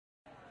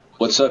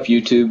What's up,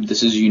 YouTube?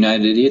 This is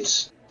United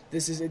Idiots.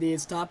 This is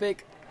Idiot's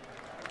Topic.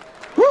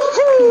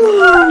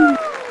 Alright,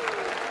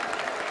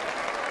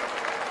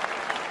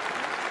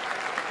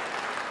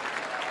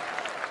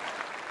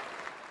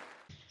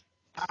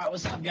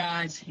 what's up,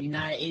 guys?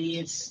 United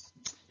Idiots.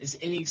 This is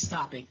Idiot's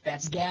Topic.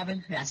 That's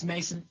Gavin. That's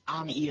Mason.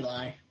 I'm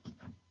Eli.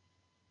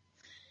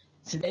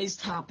 Today's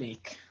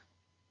topic: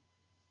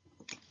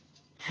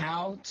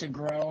 how to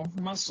grow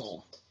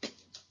muscle.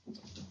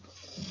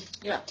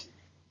 Yeah,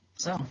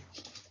 So,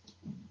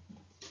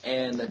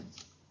 and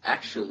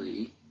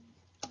actually,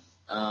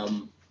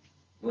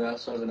 we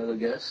also have another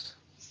guest,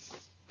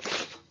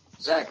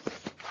 Zach,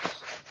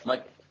 my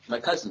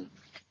cousin.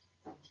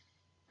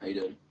 How you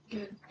doing?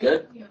 Good.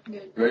 Good? Yeah,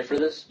 good. You ready for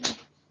this?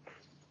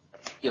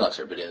 He likes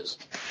our videos.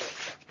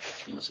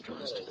 He must have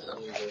joined us too.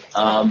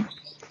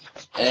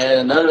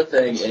 And another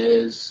thing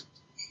is,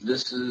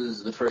 this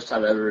is the first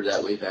time ever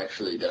that we've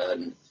actually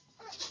done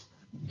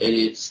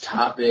Idiot's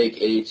Topic,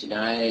 Idiots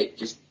Unite,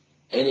 just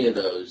any of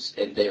those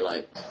in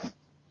daylight.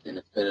 And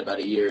it's been about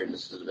a year, and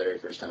this is the very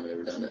first time we've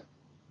ever done it.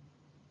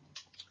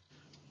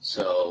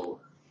 So,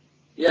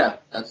 yeah,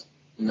 that's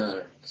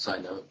another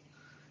side note.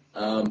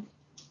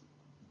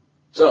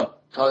 So,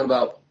 talking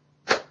about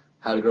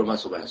how to grow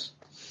muscle mass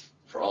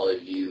for all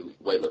of you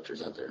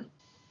weightlifters out there.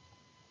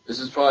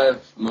 This is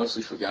probably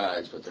mostly for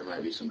guys, but there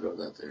might be some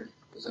girls out there.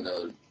 Because I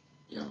know,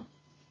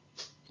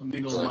 some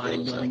big old some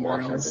girls that bodybuilding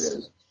watch our girls.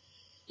 videos.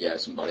 Yeah,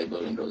 some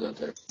bodybuilding girls out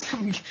there.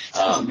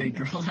 Some big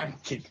girl, I'm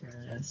kicking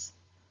her ass.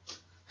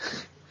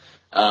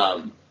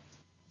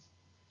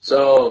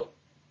 So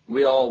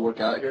we all work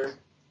out here,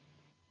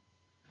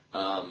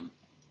 and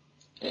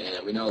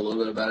we know a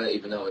little bit about it,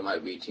 even though we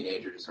might be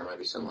teenagers. There might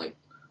be some like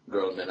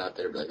grown men out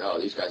there be like, "Oh,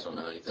 these guys don't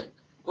know anything."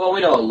 Well,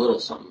 we know a little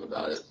something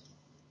about it.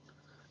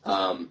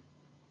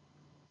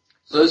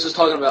 So this is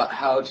talking about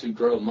how to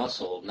grow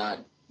muscle, not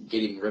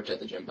getting ripped at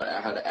the gym, but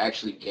how to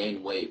actually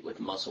gain weight with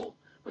muscle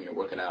when you're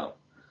working out.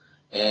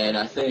 And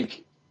I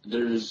think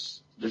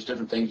there's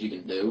different things you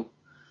can do.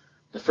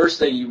 The first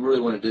thing you really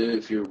want to do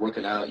if you're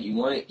working out, you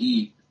want to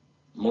eat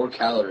more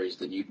calories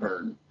than you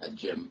burn at the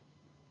gym,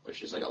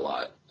 which is like a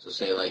lot. So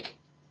say like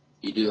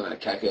you do on a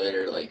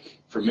calculator, like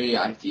for me,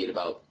 I have to eat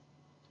about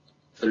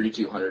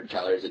 3,200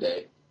 calories a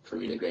day for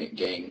me to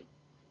gain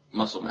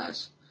muscle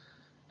mass.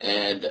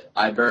 And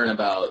I burn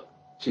about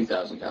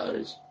 2,000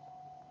 calories.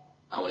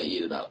 I want to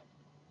eat about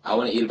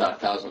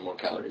 1,000 more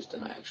calories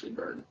than I actually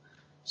burn.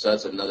 So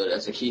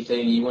that's a key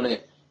thing. You want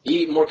to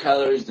eat more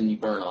calories than you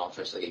burn off.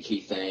 That's like a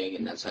key thing,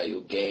 and that's how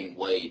you'll gain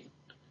weight.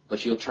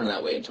 But you'll turn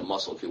that weight into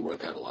muscle if you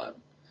work out a lot.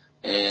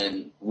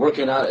 And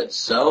working out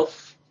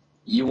itself,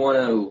 you want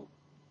to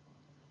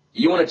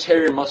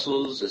tear your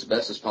muscles as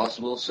best as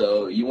possible.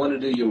 So you want to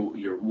do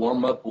your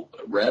warm-up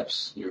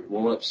reps, your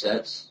warm-up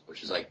sets,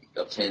 which is like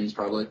of 10s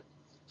probably,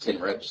 10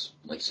 reps.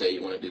 Like say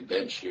you want to do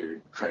bench,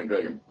 you're trying to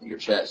grow your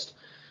chest.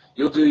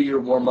 You'll do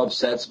your warm-up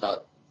sets,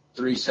 about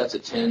 3 sets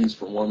of 10s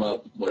for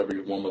warm-up, whatever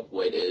your warm-up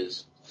weight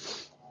is.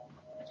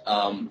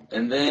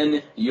 And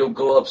then you'll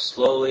go up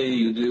slowly.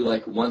 You do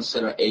like 1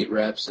 set of 8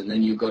 reps, and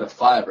then you go to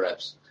 5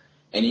 reps.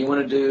 And you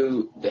want to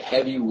do the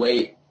heavy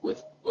weight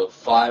with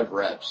 5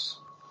 reps,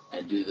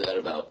 and do that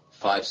about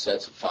 5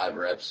 sets of 5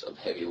 reps of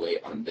heavy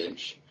weight on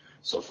bench.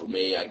 So for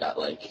me, I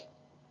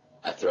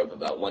throw up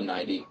about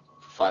 190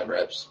 for 5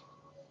 reps,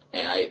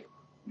 and I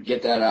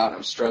get that out.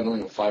 I'm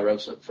struggling with 5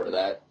 reps for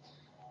that,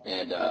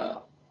 and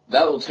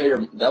that will tear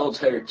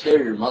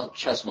your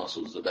chest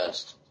muscles the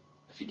best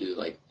if you do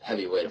like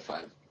heavy weight of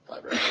 5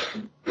 reps.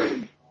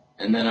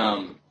 And then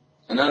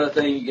another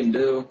thing you can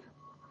do,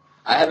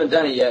 I haven't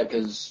done it yet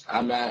because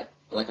I'm not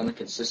like on a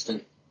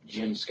consistent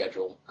gym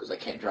schedule because I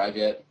can't drive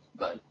yet.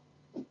 But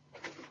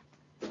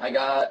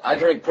I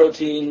drink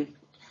protein,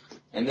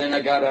 and then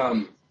I got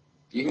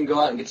you can go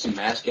out and get some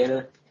mass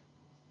gainer.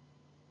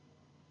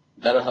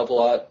 That'll help a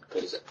lot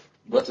because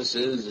what this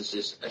is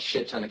just a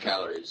shit ton of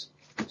calories.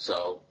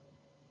 So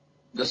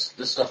this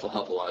stuff will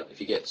help a lot if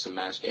you get some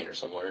mass gainer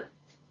somewhere,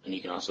 and you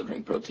can also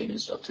drink protein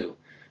and stuff too.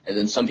 And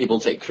then some people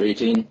take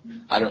creatine.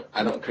 I don't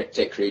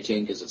take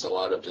creatine because it's a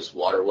lot of just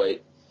water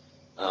weight,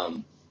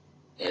 and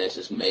it's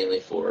just mainly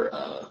for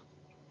I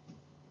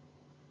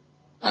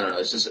don't know.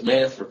 It's just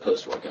mainly for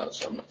post workout.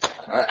 So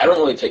I don't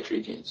really take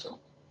creatine. So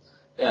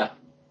yeah.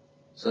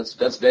 So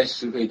that's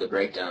basically the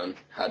breakdown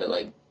how to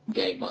like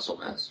gain muscle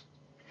mass.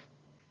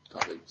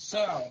 Topic.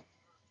 So,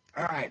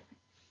 alright.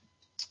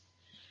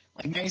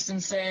 Like Mason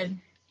said,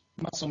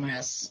 muscle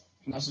mass.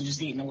 Also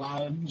just eating a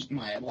lot of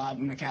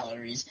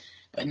calories,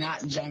 but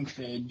not junk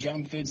food.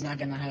 Junk food's not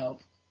gonna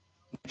help.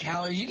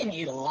 Calories, you can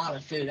eat a lot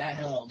of food, that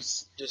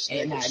helps. Just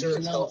And making sure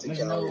it's healthy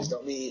calories. No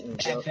Don't be eating bad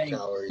junk thing.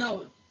 calories.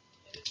 No,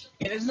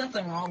 there's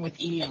nothing wrong with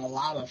eating a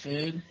lot of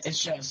food.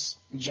 It's just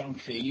junk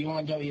food. You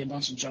want to go eat a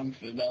bunch of junk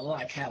food, but a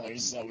lot of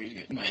calories is always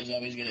good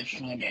if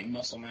you want to gain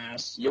muscle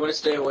mass. You want to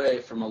stay away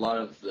from a lot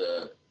of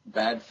the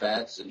bad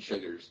fats and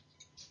sugars.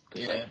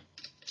 Yeah.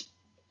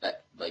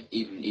 That like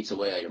even eats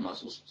away at your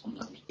muscles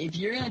sometimes. If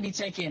you're gonna be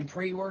taking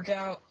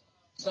pre-workout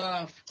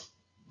stuff,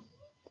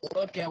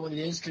 look at what it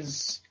is,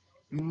 because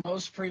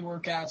most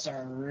pre-workouts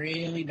are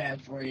really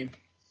bad for you.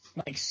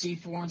 Like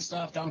C4 and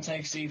stuff, don't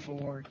take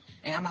C4.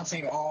 And I'm not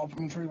saying all of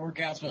them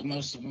pre-workouts, but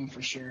most of them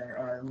for sure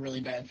are really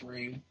bad for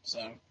you.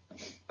 So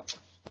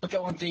look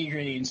at what the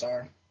ingredients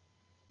are.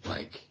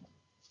 Like,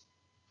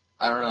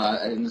 I don't know,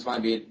 and this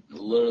might be a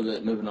little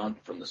bit moving on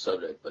from the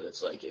subject, but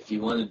it's like if you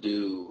want to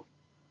do,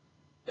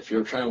 if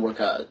you're trying to work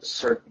out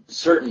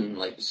certain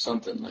like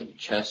something like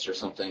chest or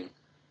something,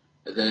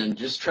 then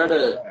just try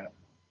to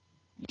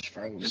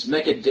just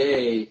make a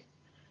day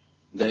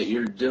that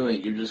you're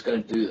just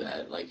going to do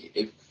that. Like,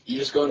 if you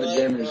just go in the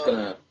gym, you're just going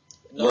to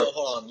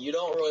hold on. You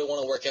don't really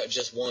want to work out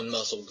just one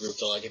muscle group,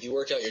 though. Like, if you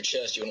work out your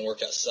chest, you want to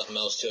work out something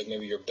else, too, like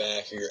maybe your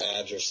back or your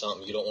abs or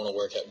something. You don't want to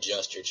work out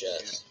just your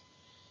chest.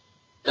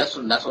 That's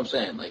what I'm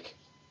saying. Like,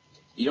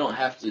 you don't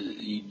have to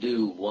you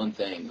do one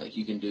thing. Like,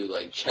 you can do,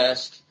 like,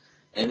 chest,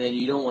 and then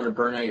you don't want to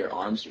burn out your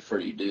arms before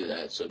you do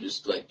that. So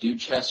just, like, do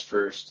chest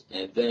first,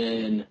 and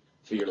then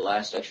for your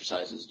last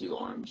exercises, do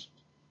arms.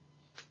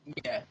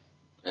 Yeah.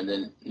 And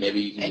then maybe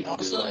you can even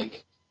also, do,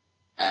 like,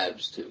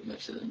 abs, too,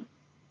 mix it in.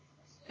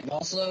 And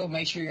also,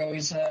 make sure you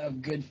always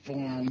have good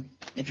form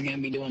if you're going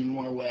to be doing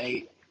more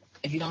weight.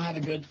 If you don't have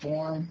a good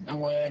form on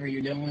whatever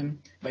you're doing,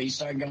 but you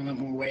start going up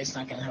more weight, it's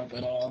not going to help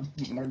at all.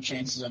 More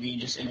chances of you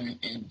just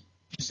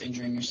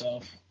injuring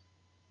yourself.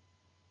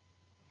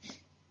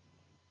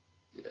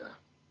 Yeah.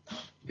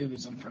 It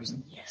was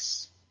unfrozen.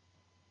 Yes.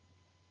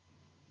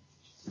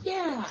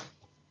 Yeah.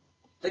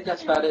 I think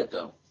that's about it,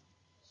 though.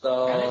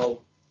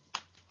 So,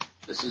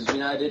 this is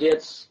United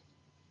Idiots.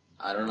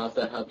 I don't know if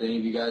that helped any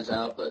of you guys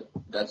out, but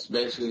that's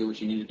basically what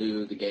you need to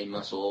do to gain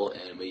muscle,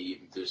 and we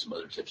even threw some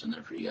other tips in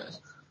there for you guys.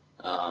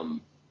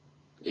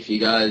 If you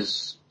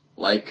guys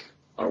like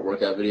our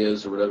workout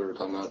videos or whatever we're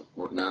talking about,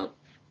 working out,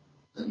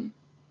 then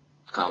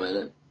comment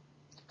it.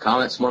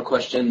 Comment some more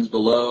questions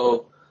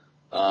below.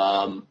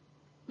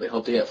 We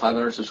hope to get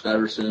 500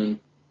 subscribers soon.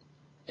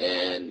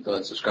 And go ahead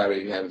and subscribe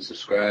if you haven't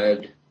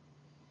subscribed.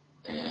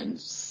 And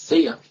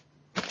see ya.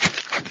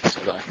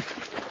 Bye.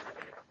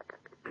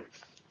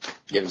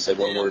 You haven't said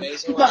one word.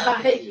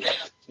 Bye.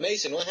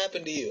 Mason, what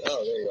happened to you?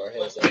 Oh, there you are. Hey,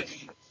 what's up?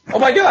 Oh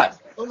my God!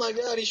 Oh my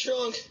God, he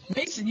shrunk.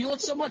 Mason, you look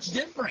so much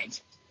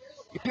different.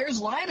 Your hair's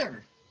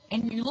lighter,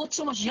 and you look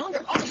so much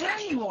younger. Oh, there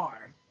you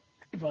are.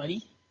 Hey,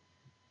 buddy.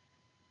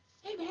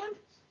 Hey, man.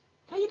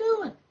 How you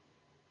doing?